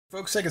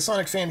Folks,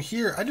 Segasonicfan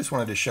here. I just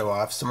wanted to show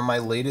off some of my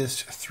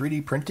latest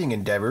 3D printing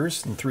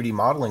endeavors and 3D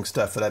modeling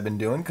stuff that I've been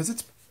doing because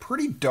it's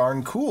pretty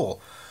darn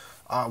cool.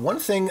 One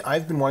thing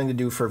I've been wanting to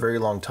do for a very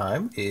long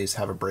time is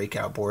have a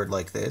breakout board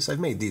like this.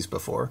 I've made these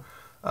before.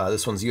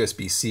 This one's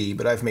USB-C,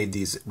 but I've made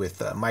these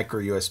with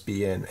micro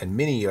USB and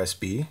mini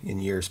USB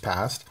in years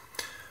past.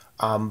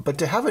 But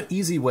to have an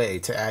easy way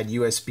to add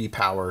USB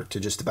power to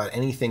just about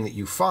anything that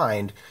you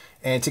find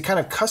and to kind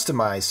of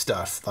customize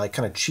stuff like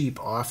kind of cheap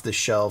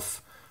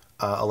off-the-shelf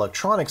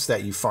electronics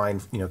that you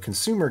find,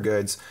 consumer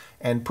goods,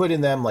 and put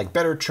in them like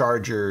better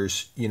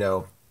chargers,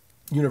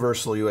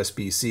 universal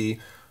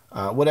USB-C,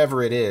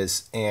 whatever it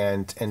is,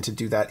 and to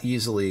do that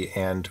easily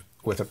and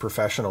with a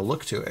professional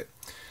look to it.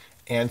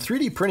 And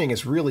 3D printing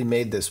has really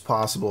made this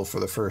possible for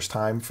the first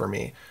time for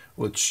me,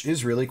 which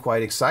is really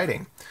quite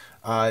exciting.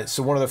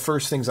 So one of the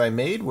first things I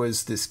made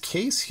was this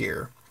case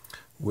here,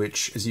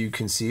 which, as you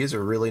can see, is a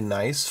really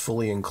nice,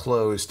 fully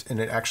enclosed, and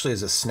it actually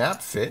is a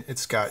snap fit.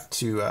 It's got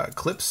two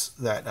clips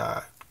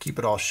that keep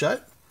it all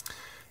shut,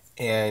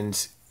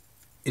 and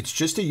it's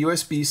just a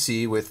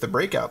USB-C with the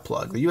breakout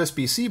plug. The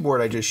USB-C board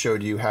I just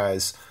showed you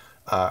has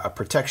a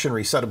protection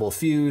resettable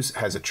fuse,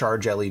 has a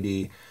charge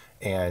LED,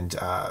 and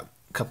a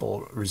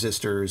couple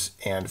resistors,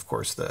 and of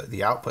course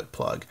the output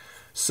plug.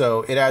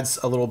 So it adds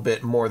a little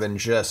bit more than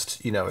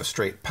just, a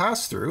straight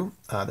pass-through.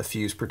 The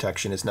fuse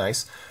protection is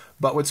nice.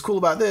 But what's cool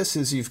about this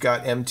is you've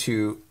got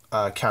M2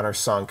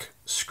 countersunk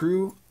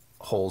screw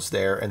holes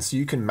there, and so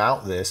you can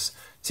mount this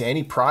to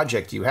any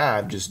project you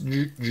have. Just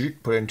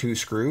put in two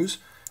screws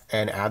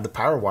and add the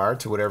power wire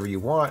to whatever you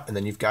want, and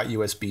then you've got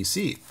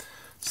USB-C.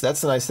 So that's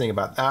the nice thing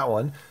about that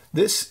one.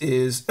 This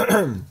is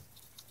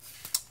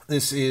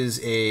this is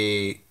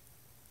a,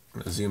 I'm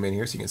gonna zoom in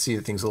here so you can see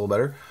the things a little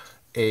better.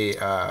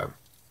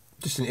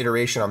 Just an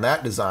iteration on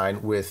that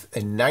design with a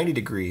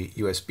 90-degree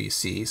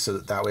USB-C, so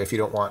that way if you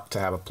don't want to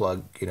have a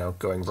plug,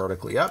 going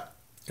vertically up,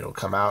 it'll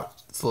come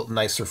out. It's a little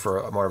nicer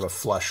for more of a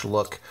flush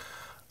look.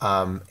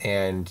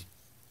 And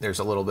there's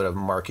a little bit of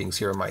markings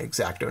here on my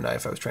X-Acto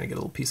knife. I was trying to get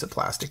a little piece of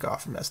plastic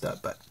off and messed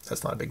up, but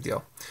that's not a big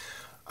deal.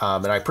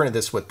 And I printed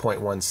this with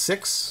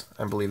 0.16.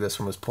 I believe this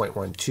one was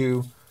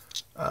 0.12.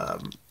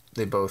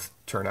 They both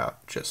turn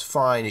out just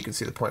fine. You can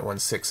see the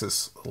 0.16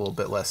 is a little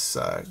bit less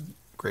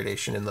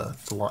gradation in the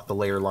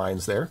layer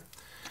lines there.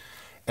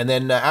 And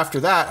then after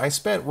that, I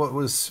spent what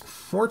was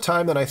more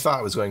time than I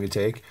thought it was going to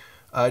take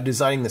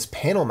designing this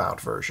panel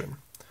mount version.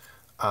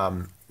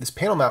 This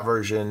panel mount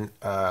version,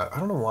 I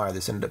don't know why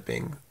this ended up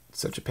being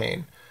such a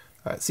pain.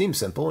 It seems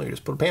simple, you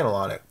just put a panel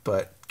on it,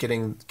 but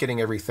getting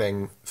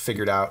everything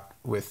figured out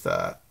with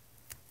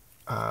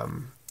how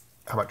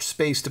much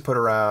space to put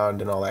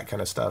around and all that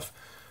kind of stuff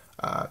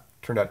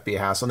turned out to be a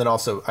hassle. And then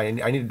also I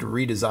needed to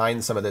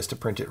redesign some of this to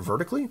print it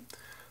vertically.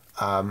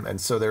 And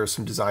so there are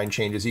some design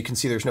changes. You can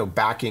see there's no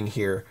backing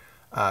here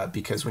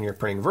because when you're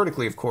printing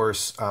vertically, of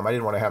course, I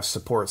didn't want to have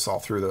supports all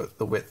through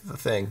the width of the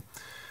thing.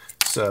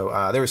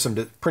 So there were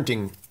some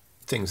printing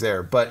things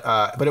there,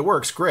 but it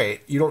works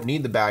great. You don't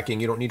need the backing.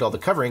 You don't need all the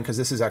covering because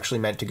this is actually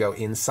meant to go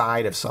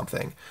inside of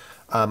something.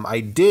 I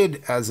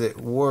did, as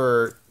it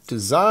were,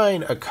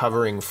 design a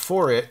covering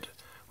for it,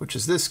 which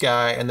is this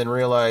guy, and then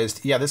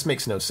realized, yeah, this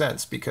makes no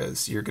sense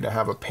because you're going to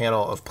have a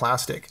panel of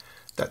plastic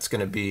that's going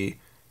to be,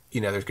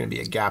 there's going to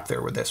be a gap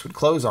there where this would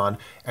close on.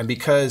 And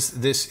because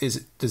this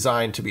is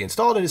designed to be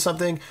installed into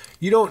something,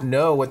 you don't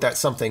know what that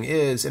something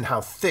is and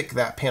how thick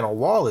that panel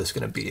wall is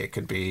going to be. It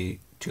could be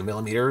 2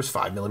 millimeters,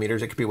 5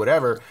 millimeters, it could be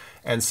whatever.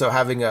 And so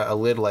having a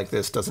lid like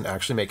this doesn't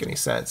actually make any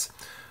sense,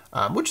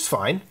 which is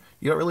fine.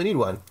 You don't really need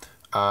one.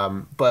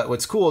 But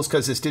what's cool is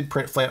because this did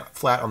print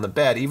flat on the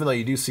bed, even though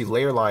you do see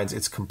layer lines,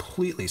 it's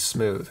completely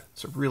smooth.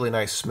 It's a really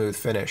nice smooth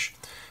finish.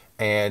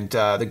 And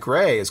the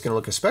gray is going to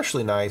look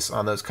especially nice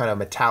on those kind of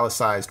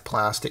metallicized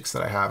plastics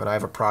that I have. And I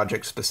have a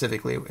project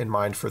specifically in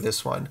mind for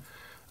this one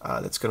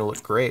that's going to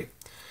look great.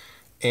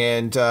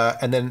 And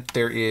then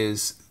there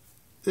is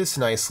this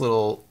nice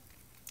little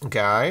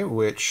guy,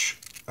 which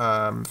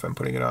if I'm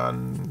putting it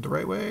on the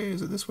right way,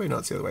 is it this way? No,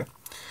 it's the other way.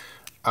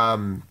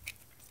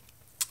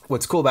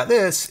 What's cool about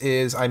this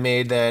is I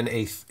made then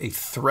a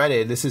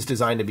threaded, this is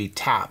designed to be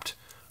tapped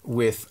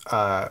with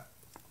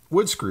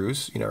wood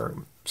screws,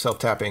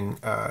 self-tapping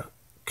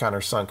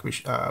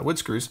countersunk wood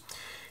screws.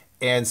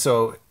 And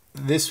so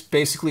this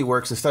basically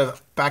works instead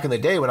of back in the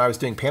day when I was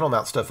doing panel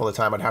mount stuff all the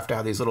time, I'd have to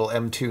have these little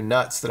M2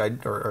 nuts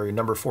that or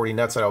number 40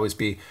 nuts. I'd always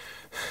be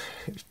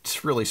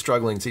just really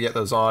struggling to get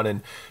those on,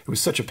 and it was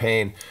such a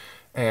pain.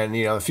 And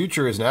the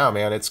future is now,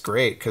 man. It's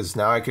great because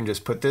now I can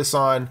just put this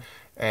on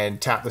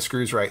and tap the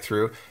screws right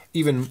through.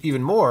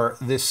 Even more,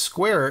 this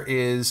square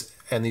is,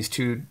 and these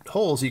two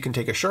holes, you can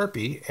take a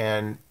Sharpie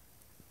and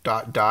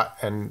dot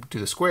and do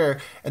the square,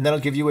 and that'll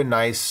give you a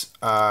nice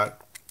kind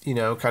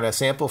of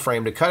sample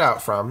frame to cut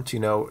out from to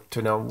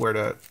know where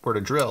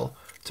to drill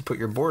to put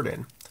your board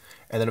in.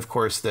 And then of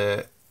course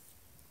the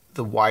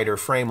wider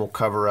frame will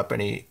cover up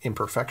any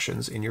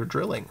imperfections in your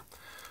drilling.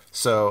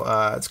 So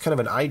it's kind of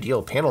an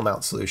ideal panel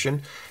mount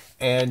solution.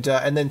 And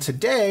then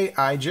today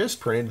I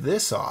just printed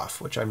this off,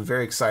 which I'm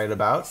very excited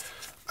about.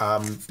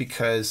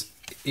 because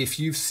if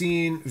you've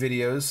seen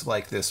videos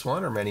like this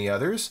one or many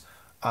others,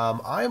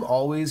 I'm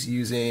always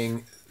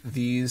using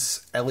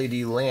these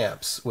LED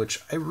lamps,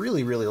 which I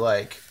really, really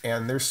like.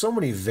 And there's so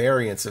many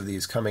variants of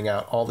these coming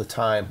out all the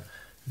time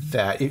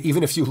that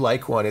even if you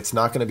like one, it's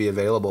not going to be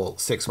available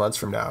 6 months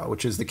from now,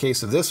 which is the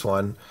case of this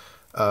one.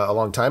 A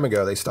long time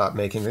ago, they stopped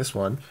making this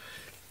one.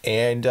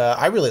 And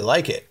I really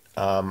like it.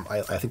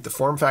 I think the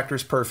form factor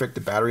is perfect.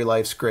 The battery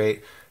life's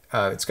great.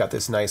 It's got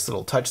this nice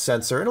little touch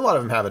sensor, and a lot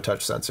of them have a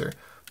touch sensor.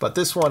 But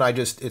this one,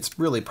 it's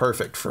really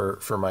perfect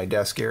for my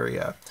desk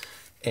area.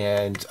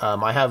 And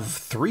I have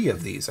 3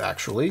 of these,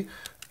 actually.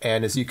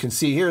 And as you can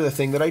see here, the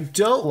thing that I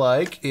don't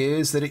like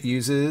is that it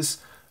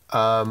uses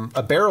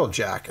a barrel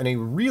jack, and a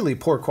really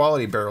poor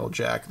quality barrel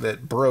jack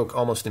that broke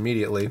almost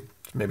immediately.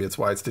 Maybe that's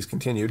why it's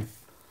discontinued.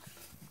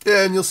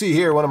 And you'll see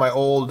here one of my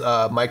old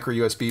micro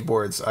USB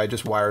boards I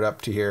just wired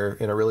up to here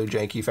in a really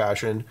janky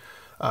fashion,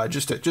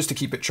 just to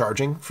keep it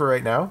charging for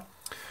right now.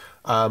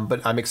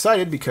 But I'm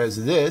excited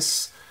because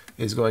this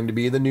is going to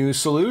be the new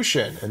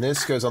solution, and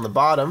this goes on the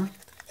bottom.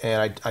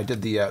 And I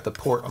did the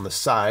port on the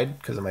side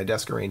because of my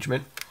desk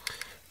arrangement,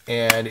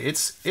 and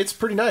it's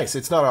pretty nice.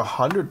 It's not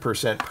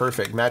 100%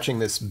 perfect. Matching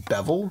this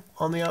bevel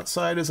on the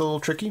outside is a little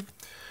tricky,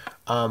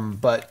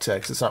 but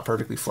because it's not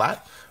perfectly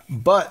flat.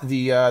 But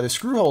the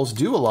screw holes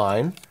do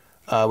align,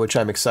 which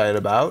I'm excited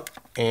about,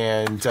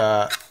 and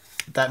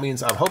that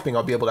means I'm hoping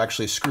I'll be able to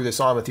actually screw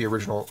this on with the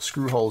original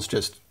screw holes,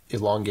 just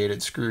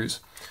elongated screws.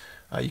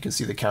 You can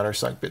see the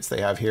countersunk bits they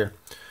have here,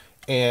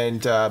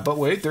 and but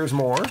wait, there's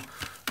more.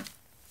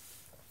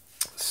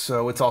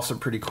 So what's also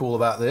pretty cool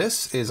about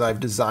this is I've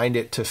designed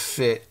it to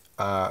fit,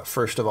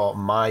 first of all,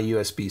 my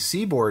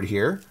USB-C board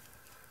here,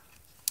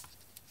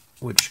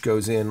 which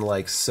goes in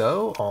like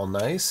so, all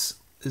nice.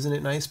 Isn't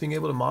it nice being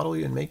able to model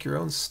and make your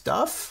own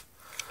stuff?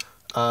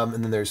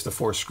 And then there's the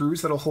 4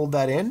 screws that'll hold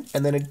that in.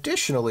 And then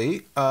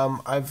additionally,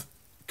 I've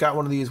got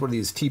one of these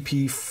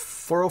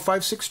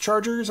TP4056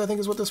 chargers, I think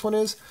is what this one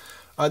is.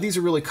 These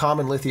are really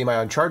common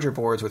lithium-ion charger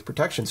boards with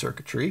protection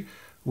circuitry,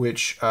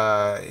 which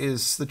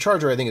is the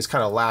charger I think is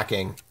kind of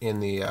lacking in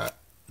the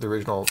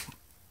original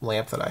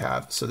lamp that I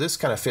have. So this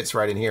kind of fits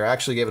right in here. I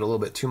actually gave it a little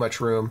bit too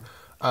much room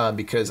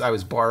because I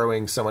was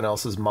borrowing someone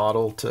else's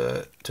model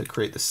to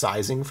create the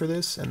sizing for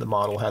this, and the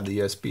model had the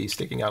USB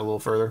sticking out a little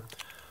further.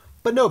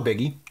 But no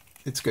biggie.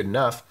 It's good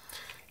enough.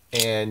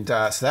 And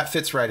so that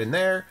fits right in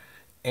there,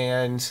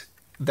 and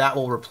that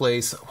will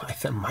replace,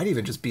 that might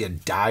even just be a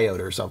diode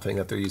or something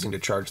that they're using to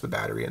charge the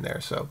battery in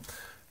there. So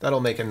that'll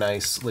make a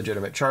nice,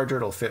 legitimate charger.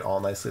 It'll fit all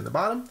nicely in the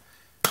bottom.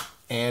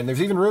 And there's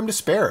even room to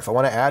spare if I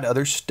want to add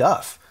other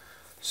stuff.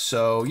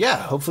 So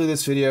yeah, hopefully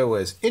this video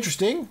was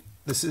interesting.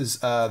 This is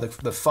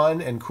the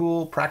fun and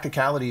cool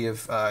practicality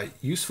of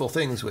useful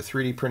things with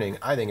 3D printing.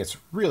 I think it's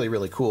really,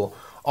 really cool.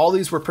 All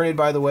these were printed,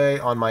 by the way,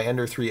 on my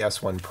Ender 3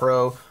 S1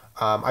 Pro.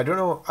 I don't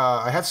know,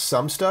 I have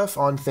some stuff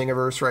on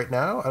Thingiverse right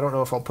now. I don't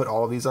know if I'll put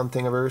all of these on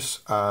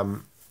Thingiverse.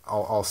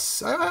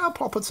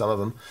 I'll put some of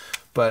them.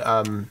 But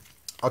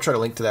I'll try to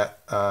link to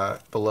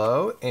that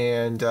below,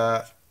 and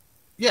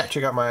yeah,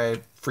 check out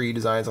my free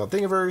designs on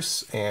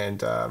Thingiverse,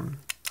 and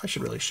I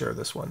should really share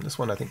this one. This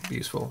one I think would be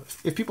useful.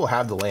 If people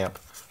have the lamp,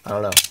 I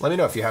don't know. Let me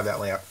know if you have that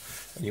lamp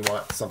and you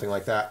want something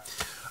like that.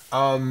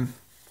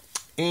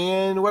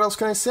 And what else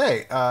can I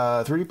say?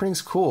 3D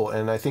printing's cool,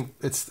 and I think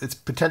its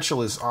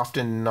potential is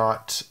often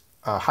not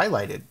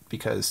highlighted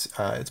because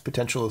its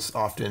potential is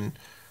often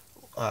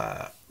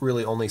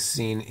really only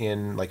seen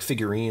in like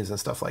figurines and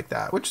stuff like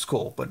that, which is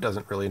cool, but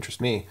doesn't really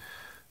interest me.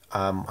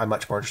 I'm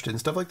much more interested in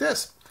stuff like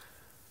this.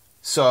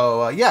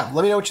 So yeah,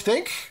 let me know what you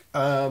think.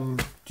 Do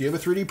you have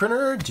a 3D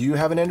printer? Do you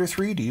have an Ender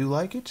 3? Do you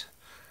like it?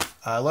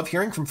 I love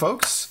hearing from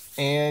folks,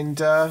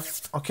 and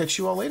I'll catch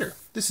you all later.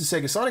 This is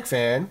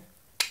Segasonicfan,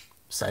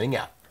 signing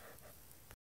out.